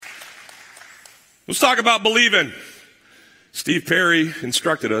Let's talk about believing. Steve Perry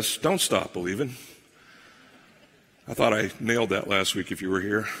instructed us, don't stop believing. I thought I nailed that last week if you were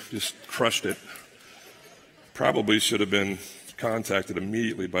here. Just crushed it. Probably should have been contacted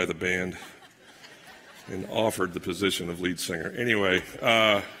immediately by the band and offered the position of lead singer. Anyway,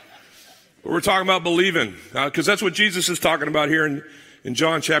 we're talking about believing, because that's what Jesus is talking about here in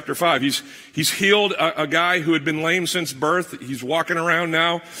John chapter 5. He's healed a guy who had been lame since birth. He's walking around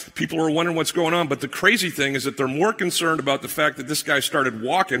now. People are wondering what's going on. But the crazy thing is that they're more concerned about the fact that this guy started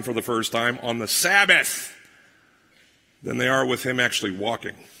walking for the first time on the Sabbath than they are with him actually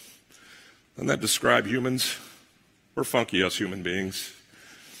walking. Doesn't that describe humans? We're funky, us human beings.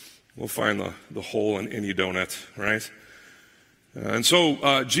 We'll find the hole in any donut, right? And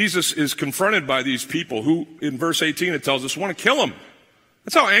so Jesus is confronted by these people who, in verse 18, it tells us, want to kill him.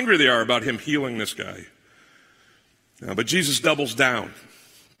 That's how angry they are about him healing this guy. But Jesus doubles down.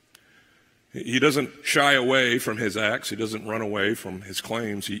 He doesn't shy away from his acts. He doesn't run away from his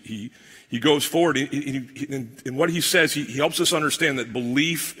claims. He goes forward. In what he says, he helps us understand that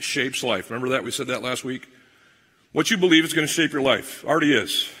belief shapes life. Remember that? We said that last week. What you believe is going to shape your life. Already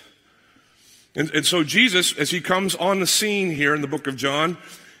is. And so Jesus, as he comes on the scene here in the book of John,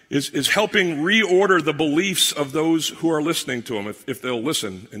 is helping reorder the beliefs of those who are listening to him, if they'll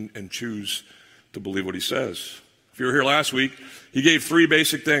listen and choose to believe what he says. If you were here last week, he gave 3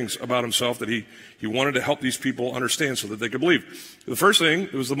 basic things about himself that he wanted to help these people understand so that they could believe. The first thing,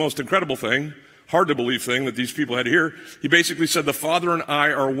 it was the most incredible thing, hard to believe thing that these people had to hear. He basically said, the Father and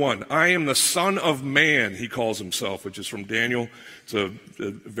I are one. I am the Son of Man, he calls himself, which is from Daniel. It's a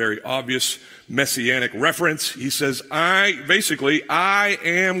very obvious messianic reference. He says, I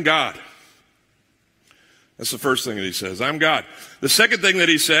am God. That's the first thing that he says. I'm God. The second thing that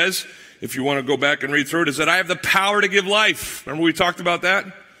he says, if you want to go back and read through it, is that I have the power to give life. Remember we talked about that?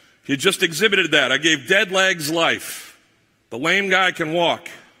 He just exhibited that. I gave dead legs life. The lame guy can walk.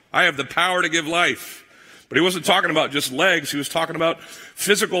 I have the power to give life. But he wasn't talking about just legs. He was talking about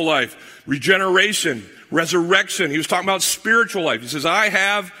physical life, regeneration, resurrection. He was talking about spiritual life. He says, I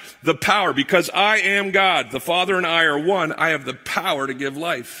have the power because I am God. The Father and I are one. I have the power to give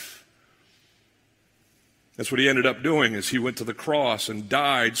life. That's what he ended up doing, is he went to the cross and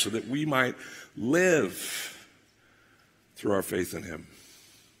died so that we might live through our faith in him.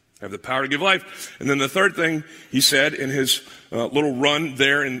 I have the power to give life. And then the third thing he said in his little run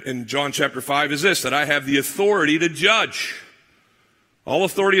there in John chapter 5 is this, that I have the authority to judge. All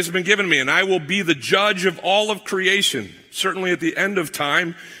authority has been given me, and I will be the judge of all of creation. Certainly at the end of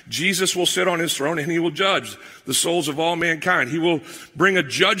time, Jesus will sit on his throne and he will judge the souls of all mankind. He will bring a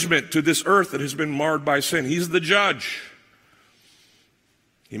judgment to this earth that has been marred by sin. He's the judge.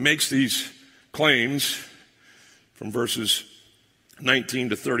 He makes these claims from verses 19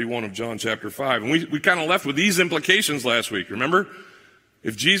 to 31 of John chapter 5. And we kind of left with these implications last week, remember?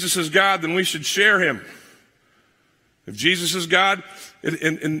 If Jesus is God, then we should share him. If Jesus is God,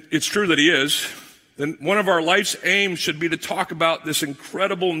 and it's true that he is, then one of our life's aims should be to talk about this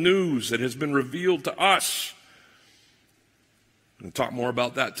incredible news that has been revealed to us. We'll talk more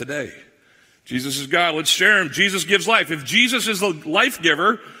about that today. Jesus is God. Let's share him. Jesus gives life. If Jesus is the life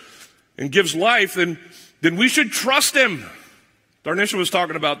giver and gives life, then we should trust him. Darnisha was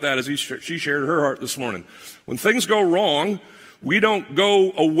talking about that as she shared her heart this morning. When things go wrong, we don't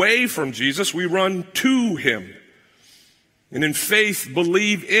go away from Jesus. We run to him. And in faith,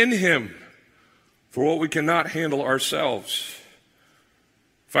 believe in him for what we cannot handle ourselves.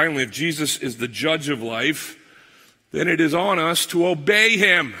 Finally, if Jesus is the judge of life, then it is on us to obey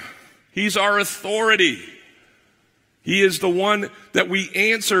him. He's our authority. He is the one that we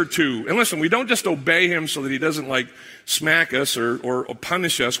answer to. And listen, we don't just obey him so that he doesn't smack us or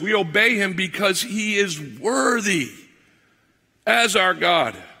punish us. We obey him because he is worthy as our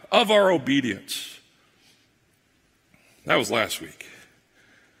God of our obedience. That was last week.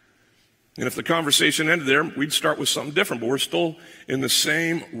 And if the conversation ended there, we'd start with something different, but we're still in the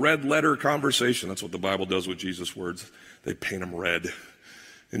same red letter conversation. That's what the Bible does with Jesus' words. They paint them red.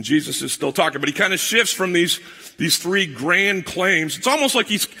 And Jesus is still talking, but he kind of shifts from these 3 grand claims. It's almost like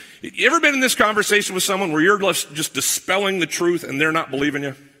you ever been in this conversation with someone where you're just dispelling the truth and they're not believing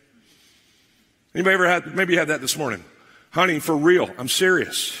you? Anybody maybe you had that this morning? Honey, for real, I'm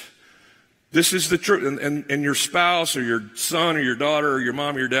serious. This is the truth. And your spouse or your son or your daughter or your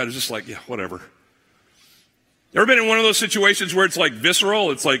mom or your dad is just like, yeah, whatever. Ever been in one of those situations where it's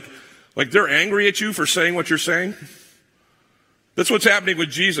visceral? It's like they're angry at you for saying what you're saying? That's what's happening with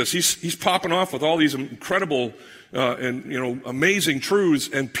Jesus. He's popping off with all these incredible and amazing truths,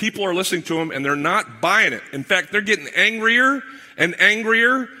 and people are listening to him and they're not buying it. In fact, they're getting angrier and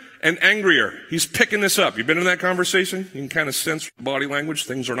angrier and angrier. He's picking this up. You've been in that conversation? You can kind of sense body language.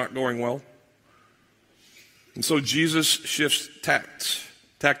 Things are not going well. And so Jesus shifts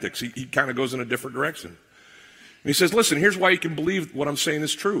tactics. He kind of goes in a different direction. And he says, listen, here's why you can believe what I'm saying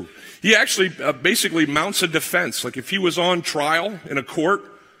is true. He actually basically mounts a defense. Like if he was on trial in a court,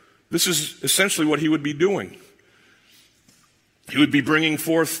 this is essentially what he would be doing. He would be bringing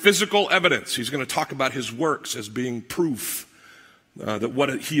forth physical evidence. He's going to talk about his works as being proof that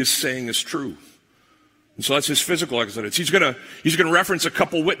what he is saying is true. And so that's his physical evidence. He's going to reference a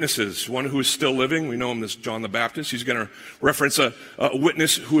couple witnesses, one who is still living. We know him as John the Baptist. He's going to reference a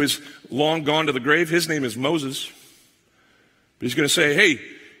witness who is long gone to the grave. His name is Moses. But he's going to say, hey,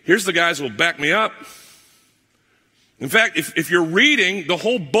 here's the guys who will back me up. In fact, if you're reading the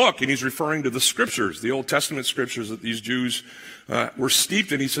whole book, and he's referring to the scriptures, the Old Testament scriptures that these Jews were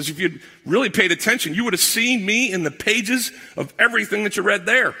steeped in, he says, if you'd really paid attention, you would have seen me in the pages of everything that you read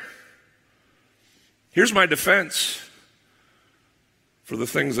there. Here's my defense for the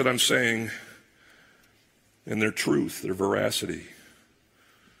things that I'm saying and their truth, their veracity.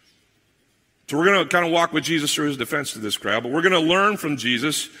 So we're going to kind of walk with Jesus through his defense to this crowd, but we're going to learn from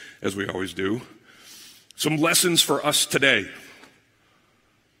Jesus, as we always do, some lessons for us today.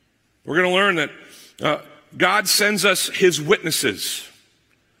 We're going to learn that God sends us his witnesses.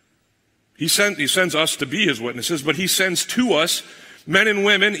 He sends us to be his witnesses, but he sends to us men and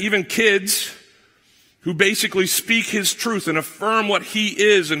women, even kids, who basically speak his truth and affirm what he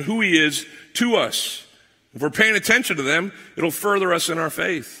is and who he is to us. If we're paying attention to them, it'll further us in our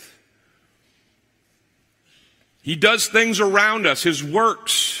faith. He does things around us. His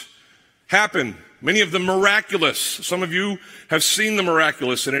works happen. Many of them miraculous. Some of you have seen the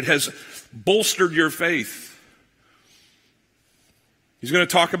miraculous, and it has bolstered your faith. He's going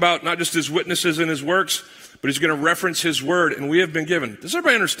to talk about not just his witnesses and his works, but he's going to reference his word, and we have been given. Does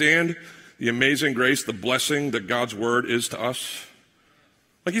everybody understand the amazing grace, the blessing that God's word is to us?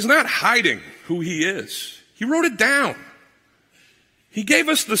 Like, he's not hiding who he is. He wrote it down. He gave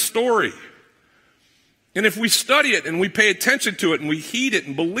us the story. And if we study it and we pay attention to it and we heed it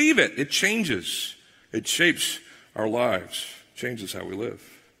and believe it, it changes. It shapes our lives, changes how we live.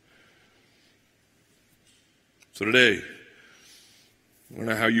 So today, I don't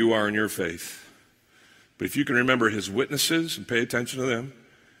know how you are in your faith, but if you can remember his witnesses and pay attention to them,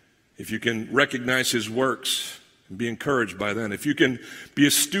 if you can recognize his works and be encouraged by them, if you can be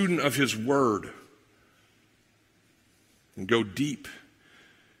a student of his word and go deep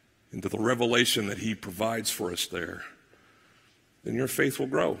into the revelation that he provides for us there, then your faith will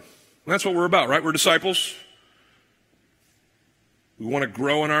grow. And that's what we're about, right? We're disciples. We want to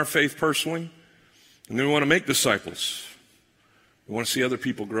grow in our faith personally, and then we want to make disciples. We want to see other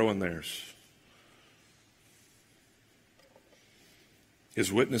people grow in theirs. His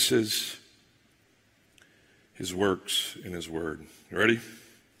witnesses, his works, and his word. You ready?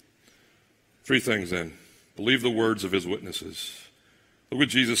 3 things then. Believe the words of his witnesses. Look what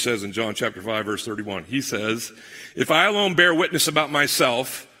Jesus says in John chapter 5, verse 31. He says, if I alone bear witness about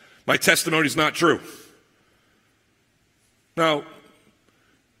myself, my testimony is not true. Now,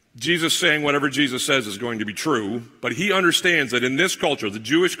 Jesus saying whatever Jesus says is going to be true, but he understands that in this culture, the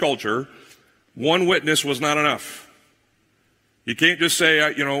Jewish culture, one witness was not enough. You can't just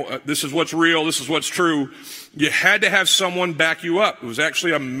say, this is what's real, this is what's true. You had to have someone back you up. It was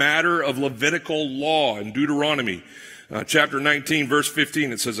actually a matter of Levitical law in Deuteronomy. Chapter 19, verse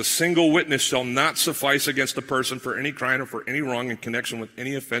 15, it says, a single witness shall not suffice against a person for any crime or for any wrong in connection with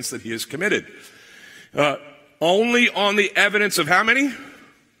any offense that he has committed. Only on the evidence of how many?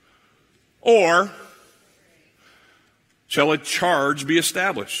 Or shall a charge be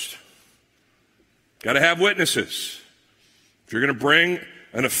established? Got to have witnesses. If you're going to bring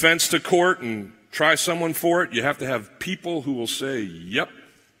an offense to court and try someone for it, you have to have people who will say, yep,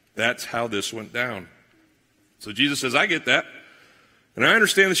 that's how this went down. So Jesus says, I get that. And I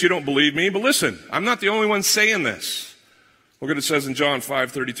understand that you don't believe me, but listen, I'm not the only one saying this. Look what it says in John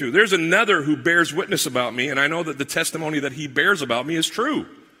 5:32. There's another who bears witness about me, and I know that the testimony that he bears about me is true.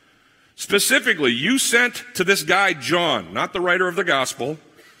 Specifically, you sent to this guy John, not the writer of the gospel,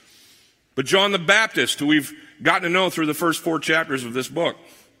 but John the Baptist, who we've gotten to know through the first 4 chapters of this book.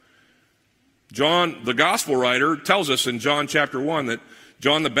 John, the gospel writer, tells us in John chapter 1 that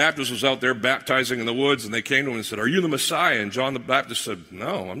John the Baptist was out there baptizing in the woods, and they came to him and said, are you the Messiah? And John the Baptist said,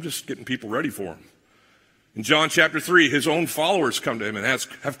 no, I'm just getting people ready for him. In John chapter 3, his own followers come to him and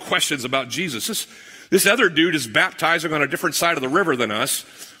have questions about Jesus. This other dude is baptizing on a different side of the river than us.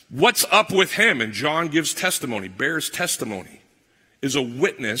 What's up with him? And John gives testimony, bears testimony, is a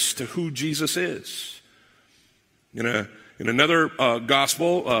witness to who Jesus is. In In another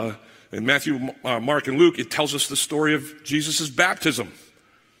gospel, in Matthew, Mark, and Luke, it tells us the story of Jesus' baptism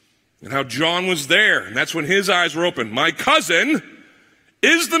and how John was there, and that's when his eyes were open. My cousin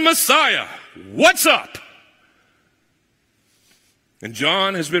is the Messiah. What's up? And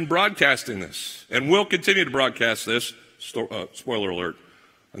John has been broadcasting this and will continue to broadcast this, spoiler alert,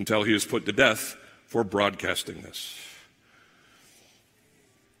 until he is put to death for broadcasting this.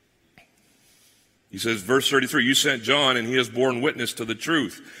 He says, verse 33, you sent John and he has borne witness to the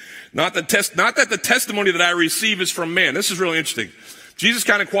truth. Not that the testimony that I receive is from man. This is really interesting. Jesus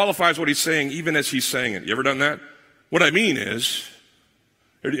kind of qualifies what he's saying even as he's saying it. You ever done that? What I mean is,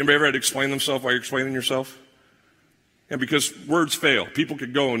 anybody ever had to explain themselves while you're explaining yourself? And because words fail. People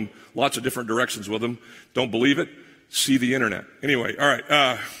could go in lots of different directions with them. Don't believe it? See the internet. Anyway, all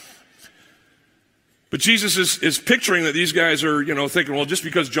right. But Jesus is picturing that these guys are, thinking, well, just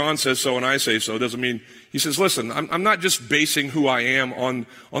because John says so and I say so doesn't mean, he says, listen, I'm not just basing who I am on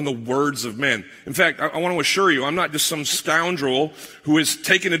the words of men. In fact, I want to assure you, I'm not just some scoundrel who has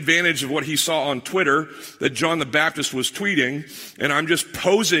taken advantage of what he saw on Twitter that John the Baptist was tweeting, and I'm just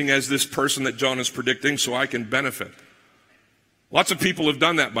posing as this person that John is predicting so I can benefit. Lots of people have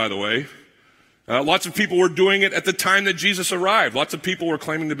done that, by the way. Lots of people were doing it at the time that Jesus arrived. Lots of people were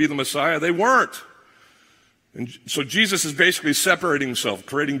claiming to be the Messiah. They weren't. And so Jesus is basically separating himself,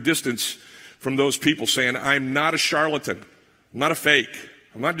 creating distance from those people, saying, I'm not a charlatan. I'm not a fake.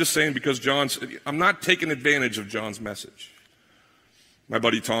 I'm not just saying because I'm not taking advantage of John's message. My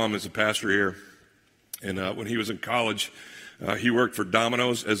buddy Tom is a pastor here, and when he was in college, he worked for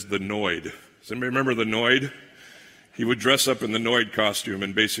Domino's as the Noid. Does anybody remember the Noid? He would dress up in the Noid costume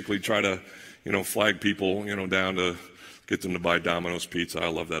and basically try to, flag people, down to get them to buy Domino's pizza. I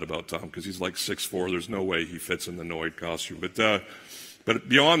love that about Tom because he's like 6'4". There's no way he fits in the Noid costume. But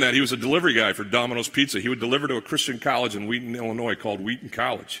beyond that, he was a delivery guy for Domino's Pizza. He would deliver to a Christian college in Wheaton, Illinois called Wheaton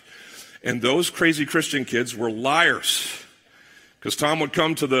College. And those crazy Christian kids were liars because Tom would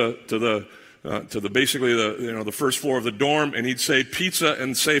come to the first floor of the dorm, and he'd say pizza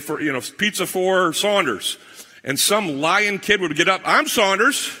and say pizza for Saunders. And some lying kid would get up, I'm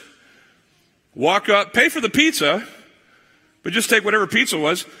Saunders, walk up, pay for the pizza, but just take whatever pizza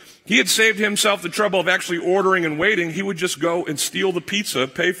was. He had saved himself the trouble of actually ordering and waiting. He would just go and steal the pizza,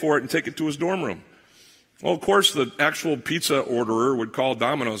 pay for it, and take it to his dorm room. Well, of course, the actual pizza orderer would call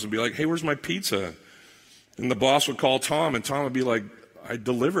Domino's and be like, hey, where's my pizza? And the boss would call Tom, and Tom would be like, I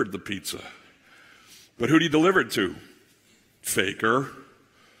delivered the pizza. But who'd he deliver it to? Faker,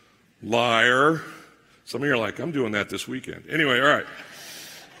 liar. Some of you are like, I'm doing that this weekend. Anyway, all right.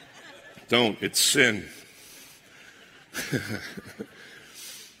 Don't. It's sin.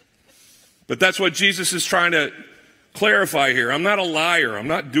 But that's what Jesus is trying to clarify here. I'm not a liar. I'm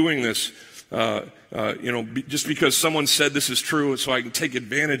not doing this, just because someone said this is true so I can take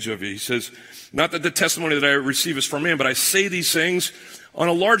advantage of you. He says, not that the testimony that I receive is from man, but I say these things on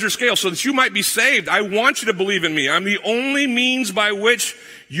a larger scale so that you might be saved. I want you to believe in me. I'm the only means by which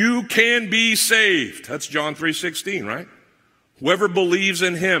you can be saved. That's John 3:16, right? Whoever believes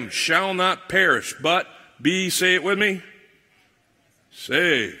in him shall not perish, but be, say it with me,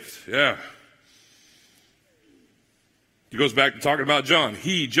 saved. Yeah. He goes back to talking about John.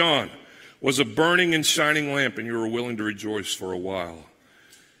 He, John, was a burning and shining lamp, and you were willing to rejoice for a while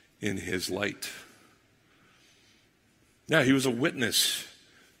in his light. Yeah, he was a witness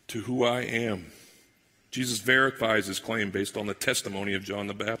to who I am. Jesus verifies his claim based on the testimony of John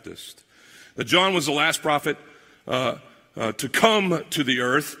the Baptist. That John was the last prophet to come to the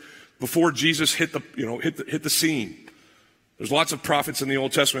earth before Jesus hit the scene. There's lots of prophets in the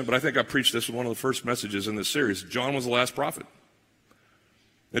Old Testament, but I think I preached this in one of the first messages in this series. John was the last prophet.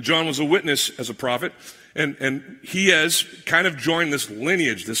 Now, John was a witness as a prophet, and he has kind of joined this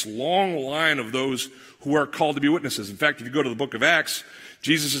lineage, this long line of those who are called to be witnesses. In fact, if you go to the book of Acts,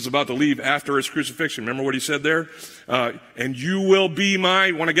 Jesus is about to leave after his crucifixion. Remember what he said there? And you will be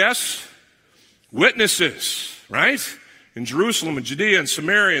my, want to guess? Witnesses, right? In Jerusalem and Judea and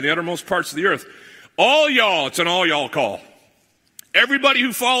Samaria and the uttermost parts of the earth. All y'all, it's an all y'all call. Everybody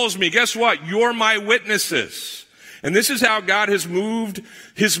who follows me, guess what? You're my witnesses. And this is how God has moved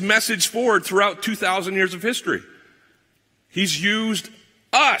his message forward throughout 2,000 years of history. He's used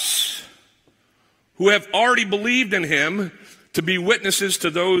us, who have already believed in him, to be witnesses to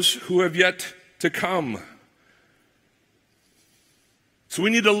those who have yet to come. So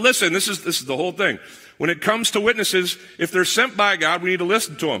we need to listen. This is the whole thing. When it comes to witnesses, if they're sent by God, we need to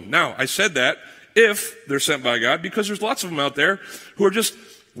listen to them. Now, I said that, if they're sent by God, because there's lots of them out there who are just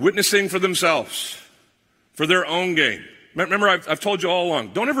witnessing for themselves, for their own gain. Remember, I've told you all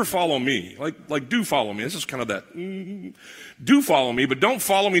along, don't ever follow me. Like do follow me. This is kind of that, do follow me, but don't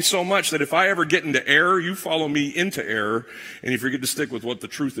follow me so much that if I ever get into error, you follow me into error, and you forget to stick with what the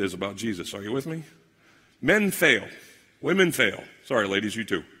truth is about Jesus. Are you with me? Men fail. Women fail. Sorry, ladies, you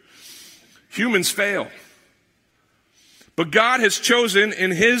too. Humans fail. But God has chosen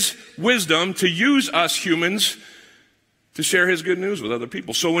in his wisdom to use us humans to share his good news with other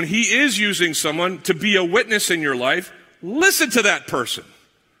people. So when he is using someone to be a witness in your life, listen to that person.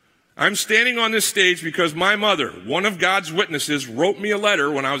 I'm standing on this stage because my mother, one of God's witnesses, wrote me a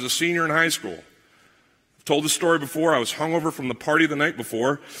letter when I was a senior in high school. I've told the story before. I was hungover from the party the night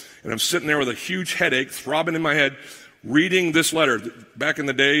before, and I'm sitting there with a huge headache throbbing in my head, reading this letter. Back in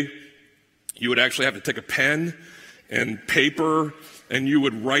the day, you would actually have to take a pen and paper, and you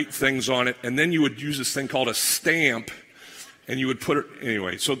would write things on it, and then you would use this thing called a stamp, and you would put it,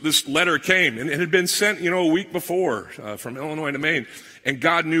 anyway. So this letter came, and it had been sent, a week before from Illinois to Maine, and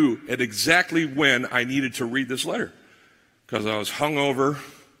God knew at exactly when I needed to read this letter, because I was hungover,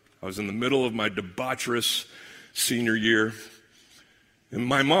 I was in the middle of my debaucherous senior year, and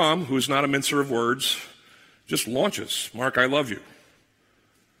my mom, who is not a mincer of words, just launches, "Mark, I love you."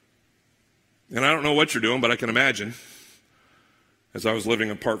 And I don't know what you're doing, but I can imagine, as I was living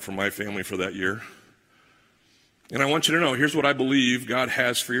apart from my family for that year. And I want you to know, here's what I believe God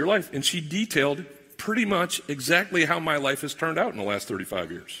has for your life. And she detailed pretty much exactly how my life has turned out in the last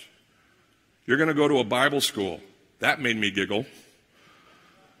 35 years. You're going to go to a Bible school. That made me giggle.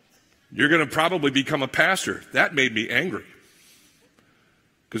 You're going to probably become a pastor. That made me angry.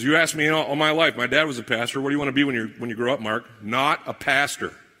 Because you asked me all my life, my dad was a pastor. What do you want to be when you grow up, Mark? Not a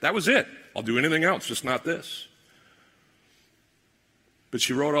pastor. That was it. I'll do anything else, just not this. But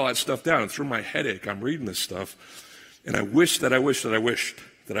she wrote all that stuff down, and through my headache, I'm reading this stuff, and I wished that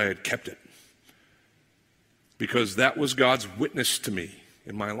I had kept it. Because that was God's witness to me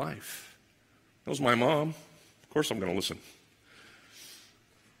in my life. That was my mom. Of course I'm going to listen.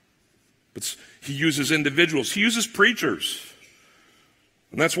 But he uses individuals. He uses preachers.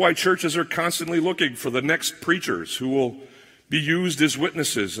 And that's why churches are constantly looking for the next preachers who will be used as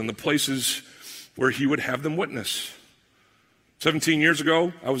witnesses in the places where he would have them witness. 17 years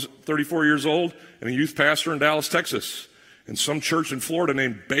ago, I was 34 years old and a youth pastor in Dallas, Texas. And some church in Florida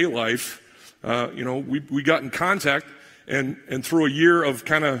named Bay Life, we got in contact, and through a year of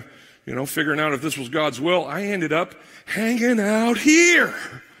kind of, figuring out if this was God's will, I ended up hanging out here,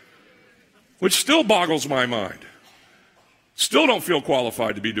 which still boggles my mind. Still don't feel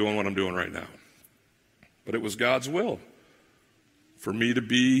qualified to be doing what I'm doing right now. But it was God's will for me to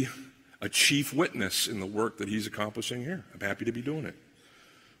be a chief witness in the work that he's accomplishing here. I'm happy to be doing it.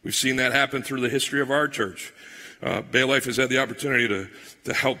 We've seen that happen through the history of our church. Bay Life has had the opportunity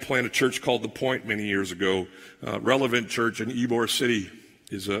to help plant a church called The Point many years ago. Relevant Church in Ybor City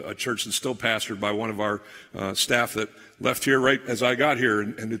is a church that's still pastored by one of our staff that left here right as I got here,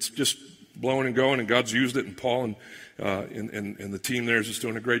 and it's just blowing and going, and God's used it, and Paul and the team there is just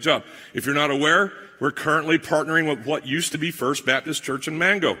doing a great job. If you're not aware, we're currently partnering with what used to be First Baptist Church in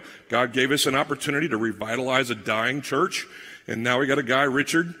Mango. God gave us an opportunity to revitalize a dying church, and now we got a guy,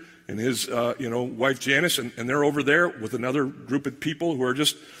 Richard, and his wife Janice, and they're over there with another group of people who are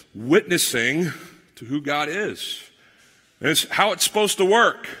just witnessing to who God is. And it's how it's supposed to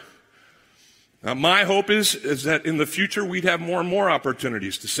work. Now, my hope is that in the future we'd have more and more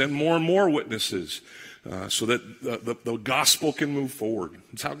opportunities to send more and more witnesses so that the gospel can move forward.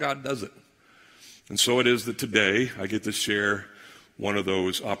 It's how God does it. And so it is that today I get to share one of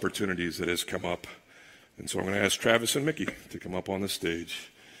those opportunities that has come up. And so I'm going to ask Travis and Mickey to come up on the stage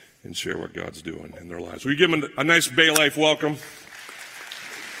and share what God's doing in their lives. Will you give them a nice Bay Life welcome?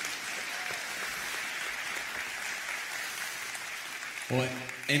 Well,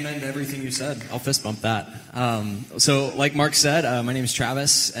 amen to everything you said. I'll fist bump that. So like Mark said, my name is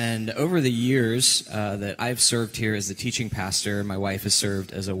Travis, and over the years that I've served here as the teaching pastor, my wife has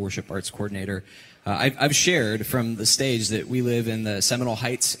served as a worship arts coordinator. I've shared from the stage that we live in the Seminole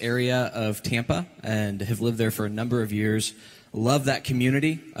Heights area of Tampa and have lived there for a number of years. Love that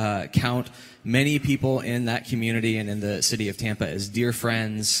community. Count many people in that community and in the city of Tampa as dear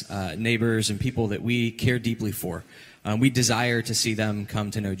friends, neighbors, and people that we care deeply for. We desire to see them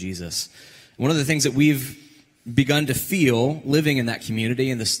come to know Jesus. One of the things that we've begun to feel living in that community,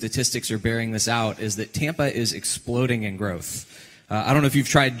 and the statistics are bearing this out, is that Tampa is exploding in growth. I don't know if you've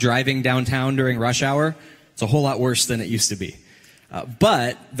tried driving downtown during rush hour. It's a whole lot worse than it used to be.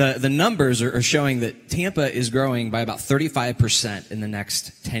 But the numbers are showing that Tampa is growing by about 35% in the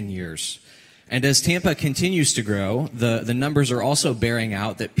next 10 years. And as Tampa continues to grow, the numbers are also bearing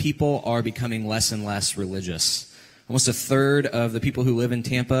out that people are becoming less and less religious. Almost a third of the people who live in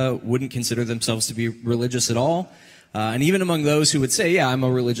Tampa wouldn't consider themselves to be religious at all. And even among those who would say, yeah, I'm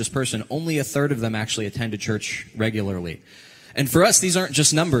a religious person, only a third of them actually attend a church regularly. And for us, these aren't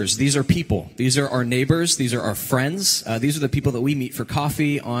just numbers. These are people. These are our neighbors. These are our friends. These are the people that we meet for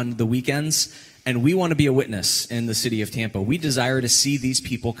coffee on the weekends. And we want to be a witness in the city of Tampa. We desire to see these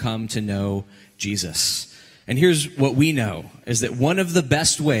people come to know Jesus. And here's what we know, is that one of the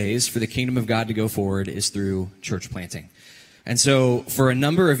best ways for the kingdom of God to go forward is through church planting. And so for a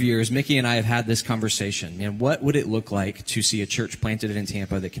number of years, Mickey and I have had this conversation. Man, what would it look like to see a church planted in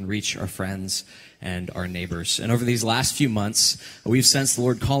Tampa that can reach our friends and our neighbors? And over these last few months, we've sensed the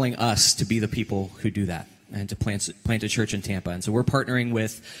Lord calling us to be the people who do that and to plant a church in Tampa. And so we're partnering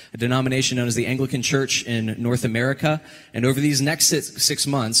with a denomination known as the Anglican Church in North America. And over these next six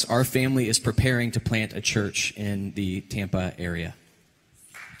months, our family is preparing to plant a church in the Tampa area.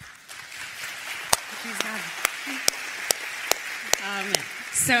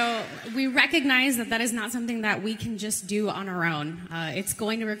 So we recognize that is not something that we can just do on our own. It's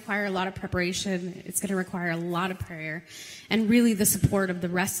going to require a lot of preparation. It's going to require a lot of prayer and really the support of the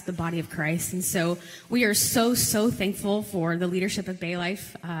rest of the body of Christ. And so we are so thankful for the leadership of Bay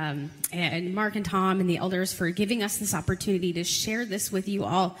Life and Mark and Tom and the elders for giving us this opportunity to share this with you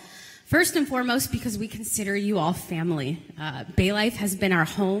all. First and foremost, because we consider you all family. Bay Life has been our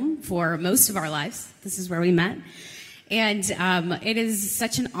home for most of our lives. This is where we met. And it is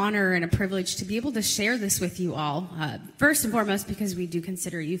such an honor and a privilege to be able to share this with you all. First and foremost, because we do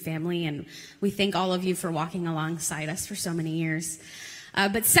consider you family, and we thank all of you for walking alongside us for so many years.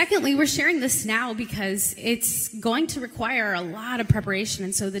 But secondly, we're sharing this now because it's going to require a lot of preparation.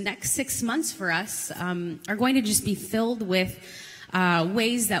 And so the next 6 months for us are going to just be filled with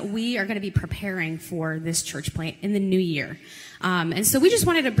ways that we are going to be preparing for this church plant in the new year. And so we just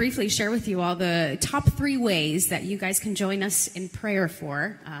wanted to briefly share with you all the top 3 ways that you guys can join us in prayer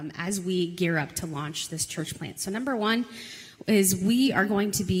for as we gear up to launch this church plant. So number 1 is we are going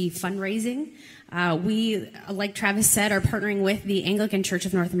to be fundraising. We, like Travis said, are partnering with the Anglican Church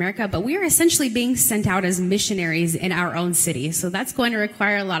of North America, but we are essentially being sent out as missionaries in our own city. So that's going to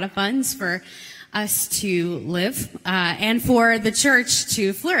require a lot of funds for us to live and for the church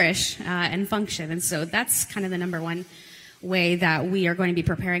to flourish and function. And so that's kind of the number 1 way that we are going to be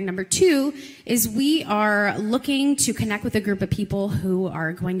preparing. Number 2 is we are looking to connect with a group of people who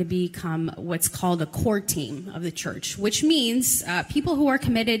are going to become what's called a core team of the church, which means people who are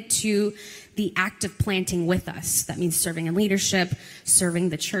committed to the act of planting with us. That means serving in leadership, serving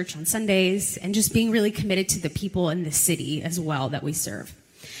the church on Sundays, and just being really committed to the people in the city as well that we serve.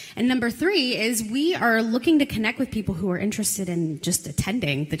 And number 3 is we are looking to connect with people who are interested in just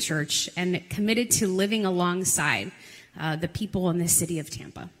attending the church and committed to living alongside the people in the city of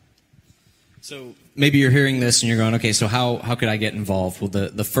Tampa. So maybe you're hearing this and you're going, okay, so how could I get involved? Well,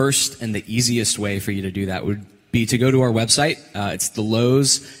 the first and the easiest way for you to do that would be to go to our website. It's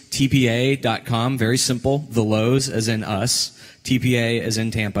thelowstpa.com. Very simple. The Lowe's as in us, TPA as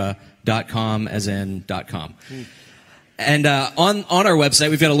in Tampa.com as in .com. And on our website,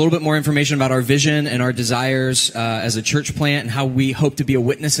 we've got a little bit more information about our vision and our desires as a church plant and how we hope to be a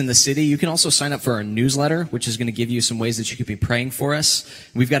witness in the city. You can also sign up for our newsletter, which is going to give you some ways that you could be praying for us.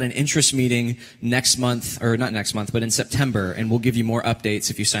 We've got an interest meeting next month, or not next month, but in September, and we'll give you more updates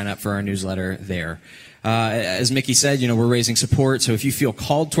if you sign up for our newsletter there. As Mickey said, we're raising support, so if you feel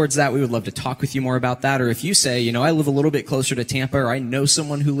called towards that, we would love to talk with you more about that. Or if you say, I live a little bit closer to Tampa, or I know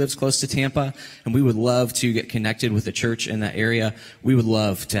someone who lives close to Tampa, and we would love to get connected with the church in that area, we would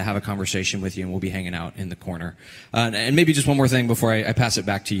love to have a conversation with you, and we'll be hanging out in the corner. And maybe just one more thing before I pass it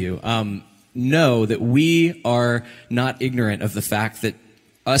back to you. Know that we are not ignorant of the fact that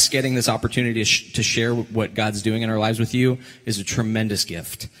us getting this opportunity to share what God's doing in our lives with you is a tremendous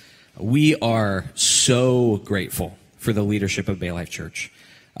gift. We are so grateful for the leadership of Bay Life Church.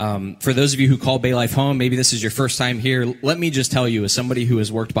 For those of you who call Bay Life home, maybe this is your first time here, let me just tell you, as somebody who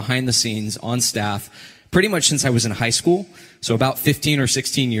has worked behind the scenes on staff pretty much since I was in high school, so about 15 or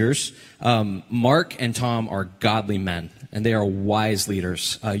 16 years, Mark and Tom are godly men, and they are wise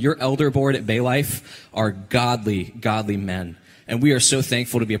leaders. Your elder board at Bay Life are godly men. And we are so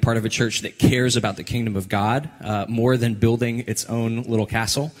thankful to be a part of a church that cares about the kingdom of God more than building its own little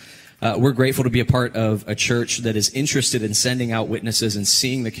castle. We're grateful to be a part of a church that is interested in sending out witnesses and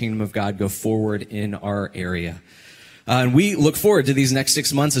seeing the kingdom of God go forward in our area. And we look forward to these next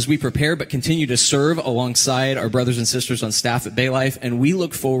 6 months as we prepare but continue to serve alongside our brothers and sisters on staff at Bay Life. And we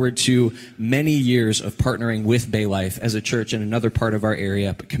look forward to many years of partnering with Bay Life as a church in another part of our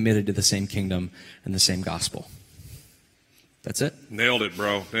area, but committed to the same kingdom and the same gospel. That's it. Nailed it,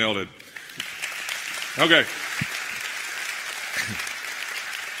 bro. Nailed it. Okay.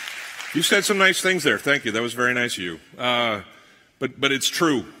 You said some nice things there. Thank you. That was very nice of you. But it's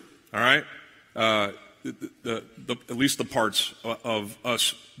true, all right? At least the parts of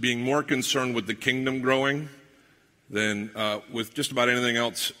us being more concerned with the kingdom growing than with just about anything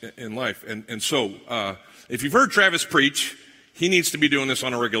else in life. And so, if you've heard Travis preach, he needs to be doing this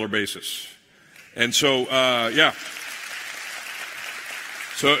on a regular basis. And so, yeah.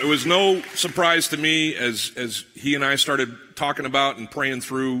 So it was no surprise to me as he and I started talking about and praying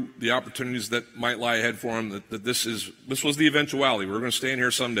through the opportunities that might lie ahead for him, that this was the eventuality. We're going to stay in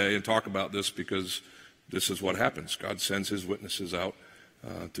here someday and talk about this because this is what happens. God sends his witnesses out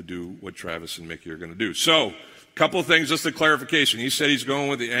to do what Travis and Mickey are going to do. So, a couple of things, just a clarification. He said he's going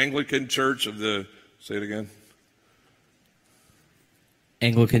with the Anglican Church of the, say it again.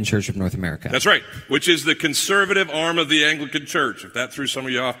 Anglican Church of North America. That's right, which is the conservative arm of the Anglican Church. If that threw some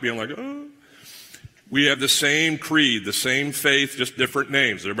of you off being like, oh. We have the same creed, the same faith, just different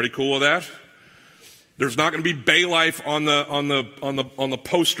names. Everybody cool with that? There's not going to be Bay Life on the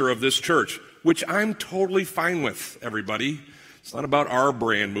poster of this church, which I'm totally fine with, everybody. It's not about our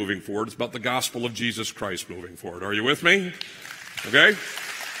brand moving forward. It's about the gospel of Jesus Christ moving forward. Are you with me? Okay?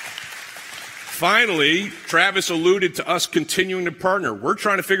 Finally, Travis alluded to us continuing to partner. We're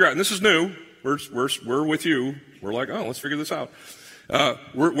trying to figure out, and this is new. We're with you. We're like, oh, let's figure this out.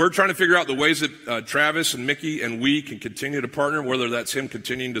 We're trying to figure out the ways that Travis and Mickey and we can continue to partner, whether that's him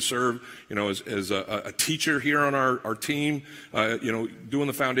continuing to serve, as a teacher here on our team, doing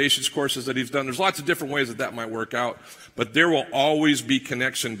the foundations courses that he's done. There's lots of different ways that might work out, but there will always be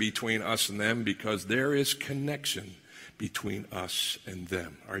connection between us and them because there is connection between us and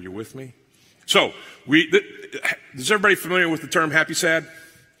them. Are you with me? So, is everybody familiar with the term happy sad?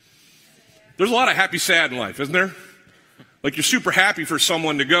 There's a lot of happy sad in life, isn't there? Like you're super happy for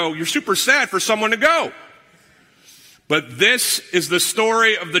someone to go. You're super sad for someone to go. But this is the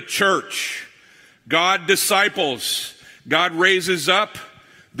story of the church. God disciples. God raises up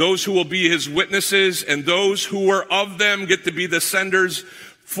those who will be his witnesses, and those who are of them get to be the senders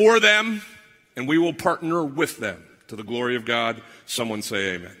for them, and we will partner with them to the glory of God. Someone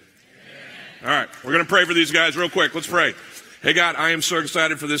say amen. All right, we're going to pray for these guys real quick. Let's pray. Hey, God, I am so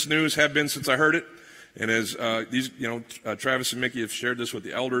excited for this news, have been since I heard it. And as Travis and Mickey have shared this with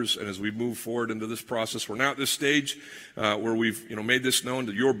the elders, and as we move forward into this process, we're now at this stage where we've made this known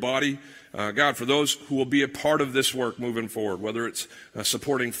to your body. God, for those who will be a part of this work moving forward, whether it's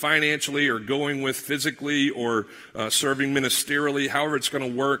supporting financially or going with physically or serving ministerially, however it's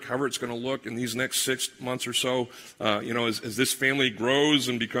going to work, however it's going to look in these next 6 months or so, as this family grows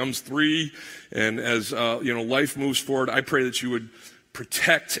and becomes 3, and as life moves forward, I pray that you would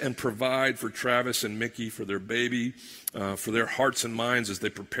protect and provide for Travis and Mickey, for their baby, for their hearts and minds as they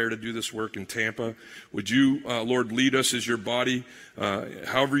prepare to do this work in Tampa. Would you, Lord, lead us as your body,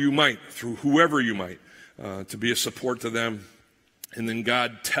 however you might, through whoever you might, to be a support to them. And then,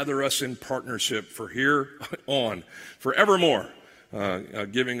 God, tether us in partnership for here on, forevermore,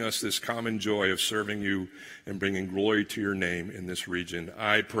 giving us this common joy of serving you and bringing glory to your name in this region.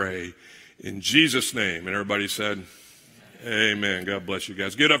 I pray in Jesus' name. And everybody said, amen. God bless you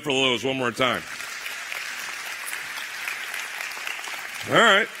guys. Get up for the Lowe's one more time. All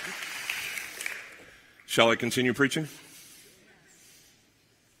right. Shall I continue preaching?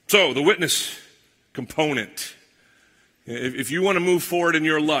 So, the witness component. If you want to move forward in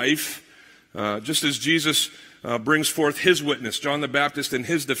your life, just as Jesus brings forth his witness, John the Baptist in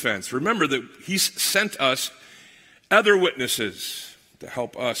his defense, remember that he's sent us other witnesses to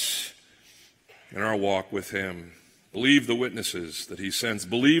help us in our walk with him. Believe the witnesses that he sends.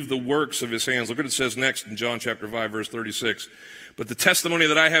 Believe the works of his hands. Look what it says next in John chapter 5, verse 36. But the testimony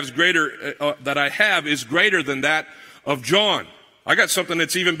that I have is greater than that of John. I got something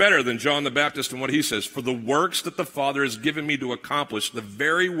that's even better than John the Baptist and what he says. For the works that the Father has given me to accomplish, the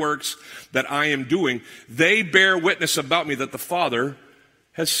very works that I am doing, they bear witness about me that the Father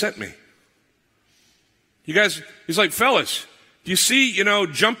has sent me. You guys, he's like, fellas, do you see,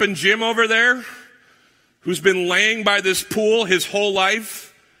 Jumpin' Jim over there? Who's been laying by this pool his whole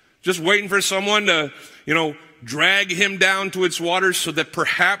life, just waiting for someone to, drag him down to its waters so that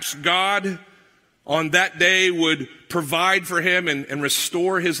perhaps God on that day would provide for him and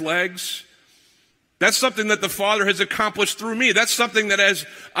restore his legs. That's something that the Father has accomplished through me. That's something that as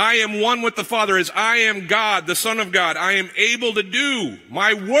I am one with the Father, as I am God, the Son of God, I am able to do.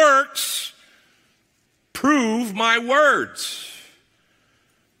 My works prove my words.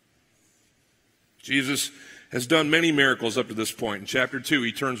 Jesus has done many miracles up to this point. In chapter 2,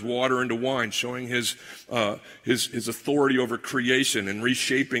 he turns water into wine, showing his authority over creation and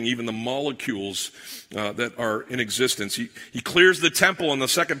reshaping even the molecules that are in existence. He clears the temple in the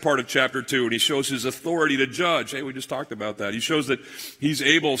second part of chapter 2, and he shows his authority to judge. Hey, we just talked about that. He shows that he's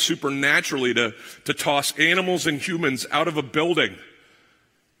able supernaturally to toss animals and humans out of a building.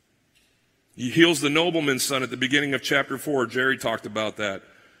 He heals the nobleman's son at the beginning of chapter 4. Jerry talked about that.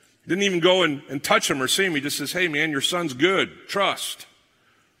 He didn't even go and touch him or see him. He just says, hey, man, your son's good. Trust.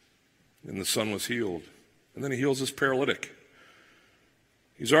 And the son was healed. And then he heals this paralytic.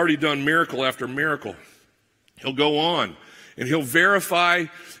 He's already done miracle after miracle. He'll go on, and he'll verify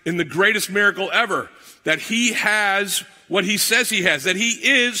in the greatest miracle ever that he has what he says he has, that he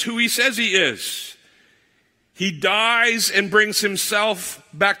is who he says he is. He dies and brings himself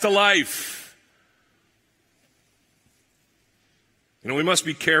back to life. We must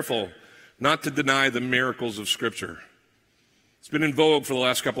be careful not to deny the miracles of Scripture. It's been in vogue for the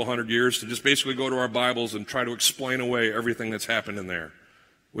last couple hundred years to just basically go to our Bibles and try to explain away everything that's happened in there.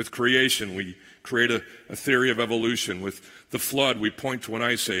 With creation, we create a theory of evolution. With the flood, we point to an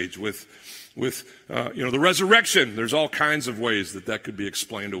ice age. With the resurrection, there's all kinds of ways that could be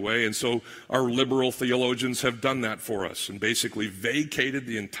explained away. And so our liberal theologians have done that for us and basically vacated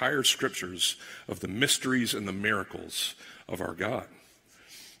the entire Scriptures of the mysteries and the miracles of our God.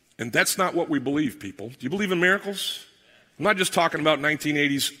 And that's not what we believe, people. Do you believe in miracles? I'm not just talking about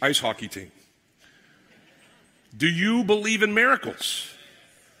 1980s ice hockey team. Do you believe in miracles?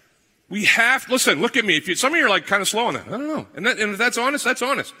 Listen, look at me. Some of you are like kind of slow on that. I don't know. And if that's honest, that's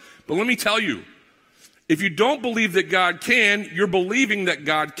honest. But let me tell you, if you don't believe that God can, you're believing that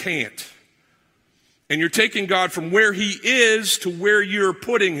God can't. And you're taking God from where he is to where you're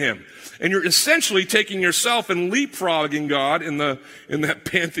putting him. And you're essentially taking yourself and leapfrogging God in that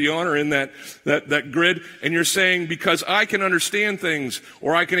pantheon or in that grid. And you're saying, because I can understand things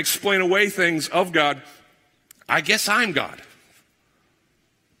or I can explain away things of God, I guess I'm God.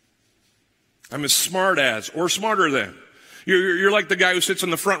 I'm as smart as or smarter than. You're like the guy who sits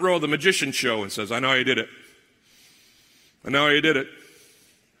in the front row of the magician show and says, I know how you did it. I know how you did it.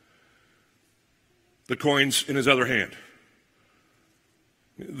 The coin's in his other hand.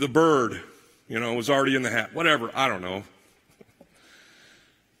 The bird, was already in the hat. Whatever, I don't know.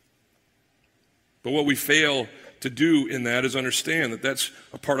 But what we fail to do in that is understand that that's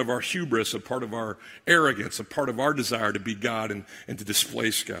a part of our hubris, a part of our arrogance, a part of our desire to be God and to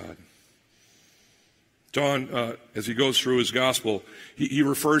displace God. John, as he goes through his gospel, he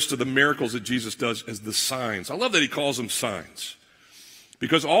refers to the miracles that Jesus does as the signs. I love that he calls them signs.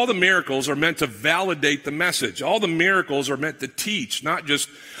 Because all the miracles are meant to validate the message. All the miracles are meant to teach, not just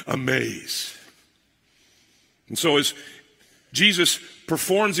amaze. And so as Jesus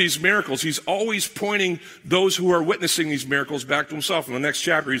performs these miracles, he's always pointing those who are witnessing these miracles back to himself. In the next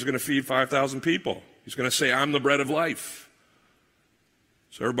chapter, he's going to feed 5,000 people. He's going to say, I'm the bread of life.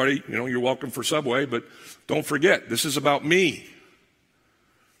 So everybody, you're welcome for Subway, but don't forget, this is about me.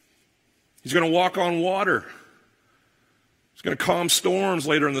 He's going to walk on water. He's going to calm storms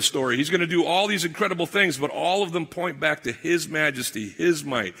later in the story. He's going to do all these incredible things, but all of them point back to his majesty, his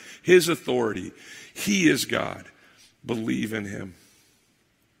might, his authority. He is God. Believe in him.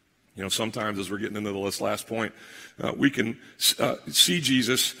 Sometimes as we're getting into this last point, we can see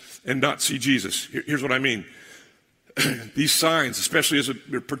Jesus and not see Jesus. Here's what I mean. These signs, especially as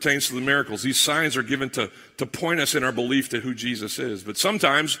it pertains to the miracles, these signs are given to point us in our belief to who Jesus is. But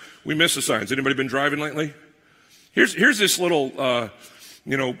sometimes we miss the signs. Anybody been driving lately? Here's this little,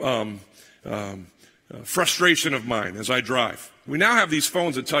 frustration of mine as I drive. We now have these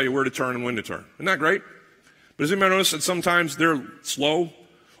phones that tell you where to turn and when to turn. Isn't that great? But has anybody noticed that sometimes they're slow?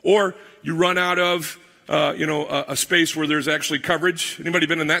 Or you run out of, a space where there's actually coverage? Anybody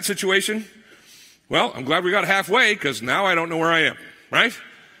been in that situation? Well, I'm glad we got halfway because now I don't know where I am, right?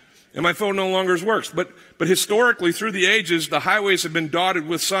 And my phone no longer works. But historically, through the ages, the highways have been dotted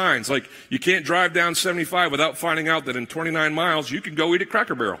with signs. Like, you can't drive down 75 without finding out that in 29 miles, you can go eat at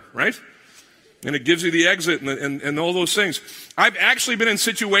Cracker Barrel, right? And it gives you the exit and all those things. I've actually been in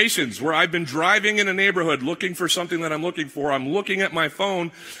situations where I've been driving in a neighborhood looking for something that I'm looking for. I'm looking at my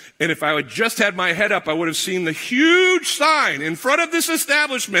phone, and if I had just had my head up, I would have seen the huge sign in front of this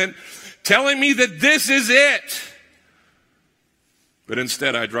establishment telling me that this is it. But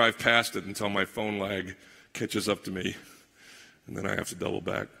instead, I drive past it until my phone lag catches up to me, and then I have to double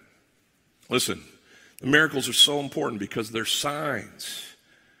back. Listen, the miracles are so important because they're signs.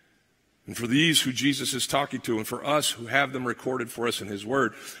 And for these who Jesus is talking to, and for us who have them recorded for us in his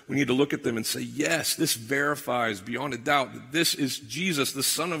word, we need to look at them and say, yes, this verifies beyond a doubt that this is Jesus, the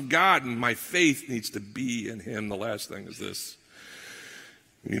Son of God, and my faith needs to be in him. The last thing is this.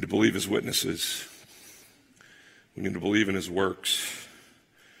 We need to believe his witnesses. We need to believe in his works.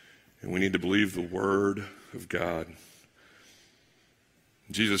 And we need to believe the word of God.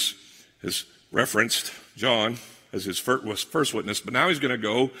 Jesus has referenced John as his first witness, but now he's going to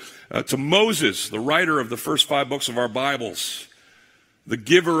go to Moses, the writer of the first 5 books of our Bibles, the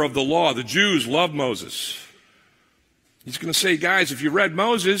giver of the law. The Jews loved Moses. He's going to say, guys, if you read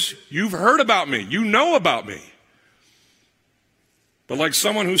Moses, you've heard about me. You know about me. But like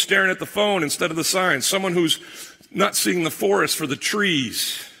someone who's staring at the phone instead of the signs, someone who's not seeing the forest for the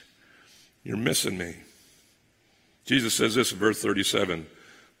trees, you're missing me. Jesus says this in verse 37.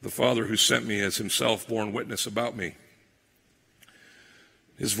 The Father who sent me has himself borne witness about me.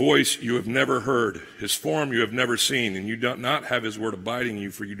 His voice you have never heard, his form you have never seen, and you do not have his word abiding in you,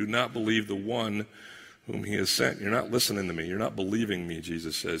 for you do not believe the one whom he has sent. You're not listening to me. You're not believing me,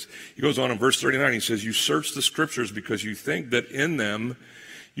 Jesus says. He goes on in verse 39, he says, you search the scriptures because you think that in them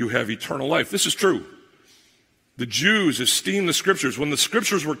you have eternal life. This is true. The Jews esteemed the scriptures. When the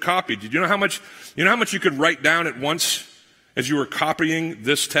scriptures were copied, did you know how much you could write down at once? As you were copying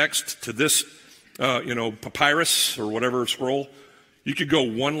this text to this, papyrus or whatever scroll, you could go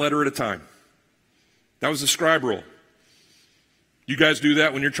one letter at a time. That was the scribe rule. You guys do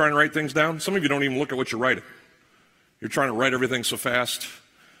that when you're trying to write things down? Some of you don't even look at what you're writing. You're trying to write everything so fast.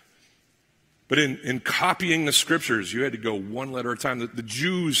 But in copying the scriptures, you had to go one letter at a time. The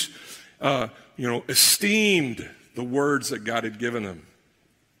Jews, esteemed the words that God had given them.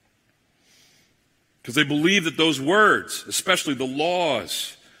 Because they believed that those words, especially the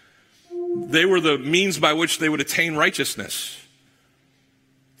laws, they were the means by which they would attain righteousness.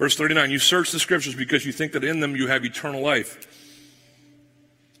 Verse 39, you search the scriptures because you think that in them you have eternal life.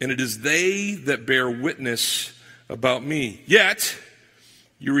 And it is they that bear witness about me. Yet,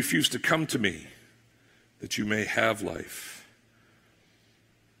 you refuse to come to me that you may have life.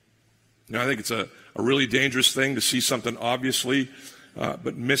 Now, I think it's a really dangerous thing to see something obviously,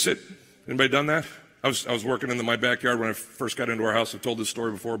 but miss it. Anybody done that? I was working in my backyard when I first got into our house. I've told this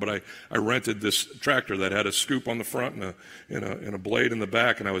story before, but I rented this tractor that had a scoop on the front and a blade in the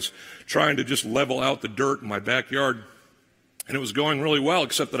back, and I was trying to just level out the dirt in my backyard, and it was going really well,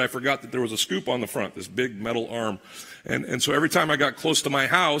 except that I forgot that there was a scoop on the front, this big metal arm, and so every time I got close to my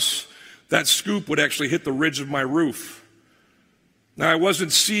house, that scoop would actually hit the ridge of my roof. Now, I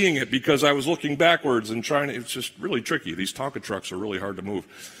wasn't seeing it because I was looking backwards and it's just really tricky. These Tonka trucks are really hard to move.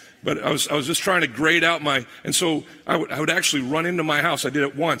 But I was just trying to grade out and so I would actually run into my house. I did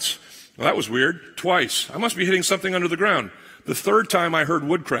it once. Well, that was weird. Twice. I must be hitting something under the ground. The third time I heard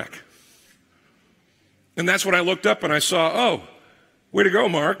wood crack. And that's when I looked up and I saw, oh, way to go,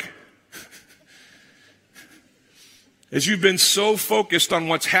 Mark. As you've been so focused on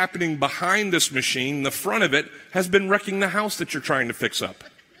what's happening behind this machine, the front of it has been wrecking the house that you're trying to fix up.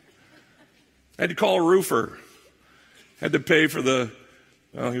 I had to call a roofer. Had to pay for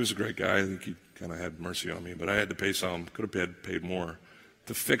he was a great guy. I think he kind of had mercy on me, but I had to pay some. Could have paid more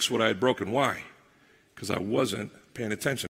to fix what I had broken. Why? Because I wasn't paying attention.